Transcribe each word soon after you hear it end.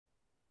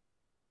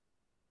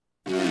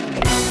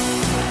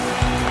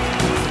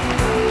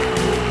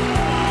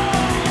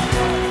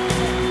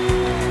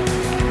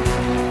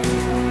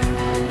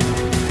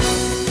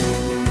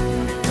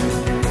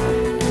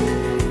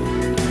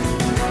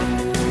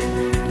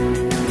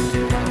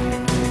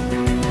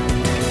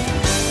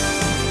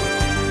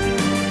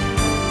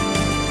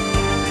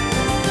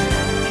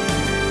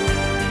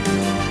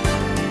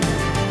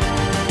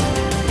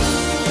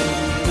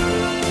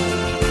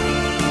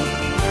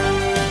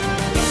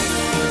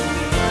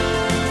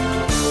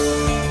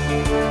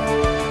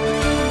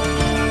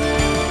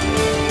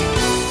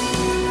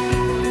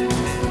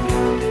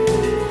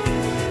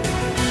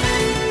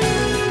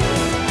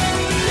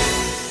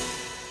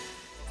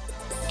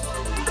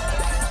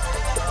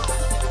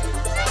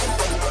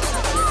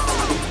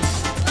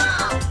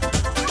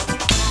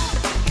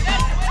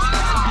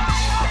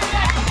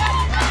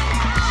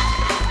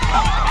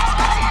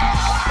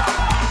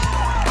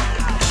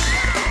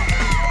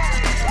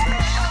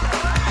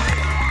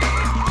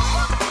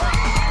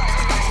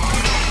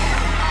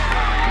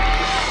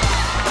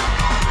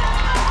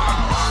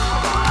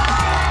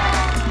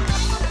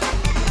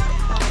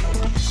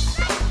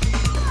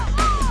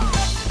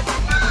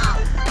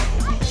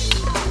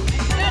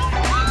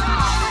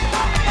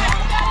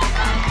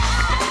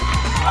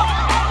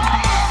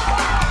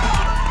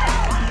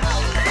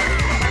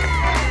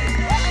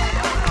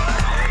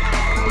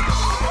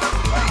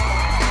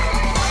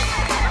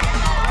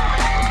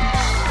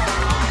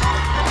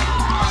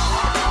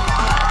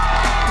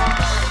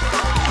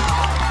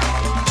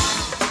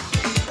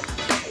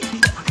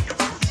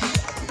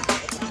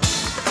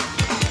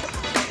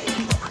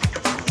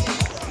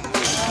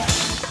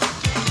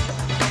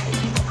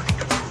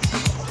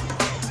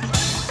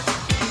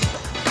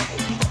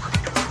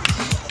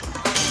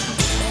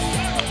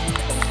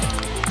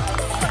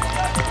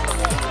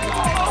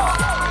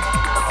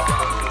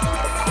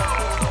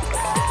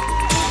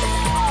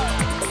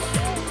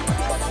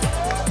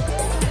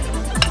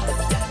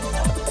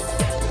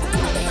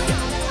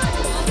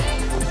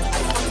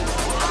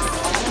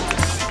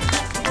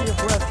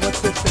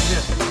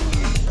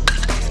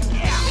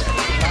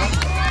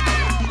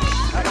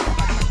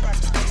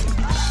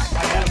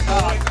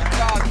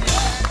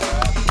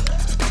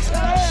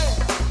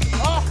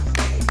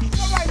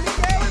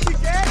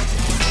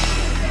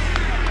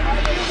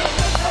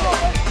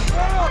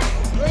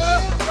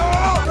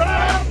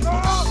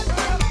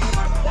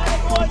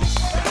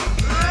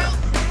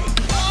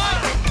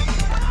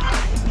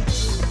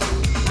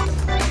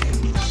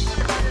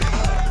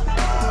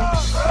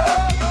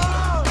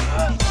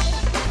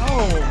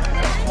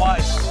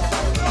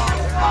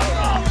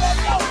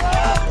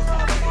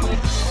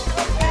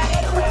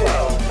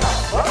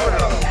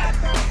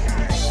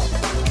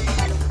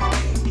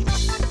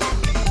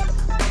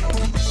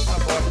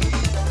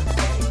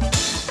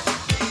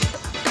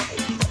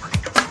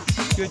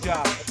Good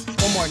job.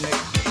 One more, Nick.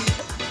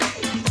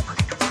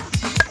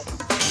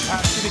 All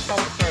right, give me a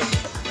couple first.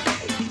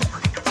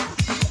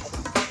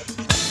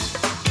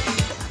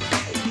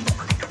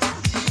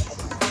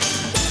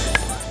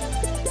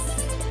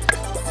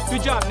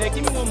 Good job, Nick.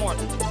 Give me one more.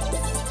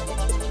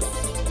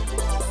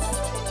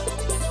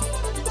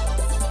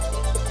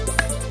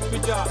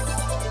 Good job.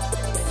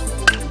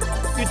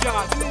 Good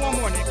job. Give me one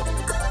more, Nick.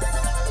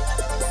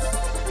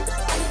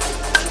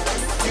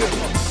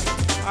 Beautiful.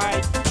 All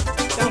right,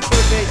 down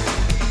third base.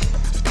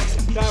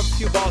 Drive a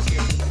few balls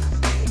here.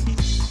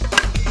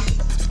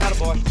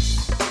 Attaboy.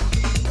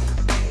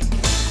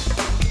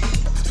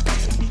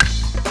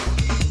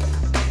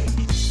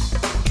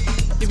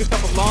 Give me a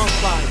couple long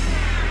slides.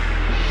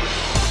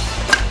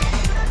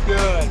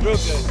 Good, real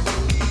good.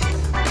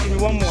 Give me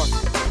one more.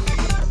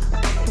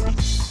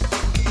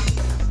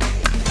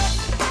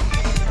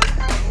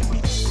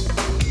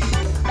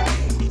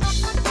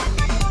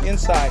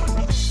 Inside.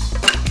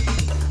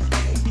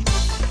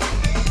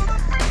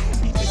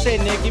 Say,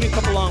 Nick, give me a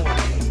couple long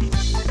ones.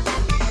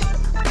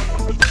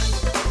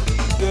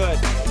 Good.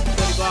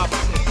 Steady go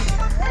opposite.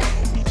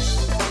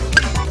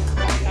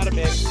 Atta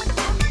baby.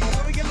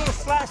 Let me get a little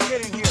slash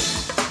hit in here.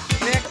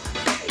 Nick,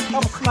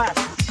 couple slash.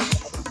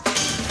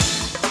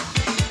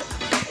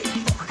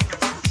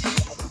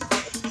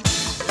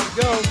 There we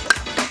go.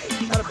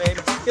 Atta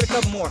baby. Get a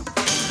couple more.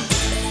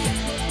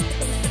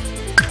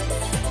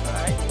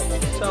 Alright,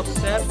 get yourself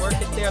set. Work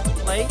it there at the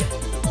plate.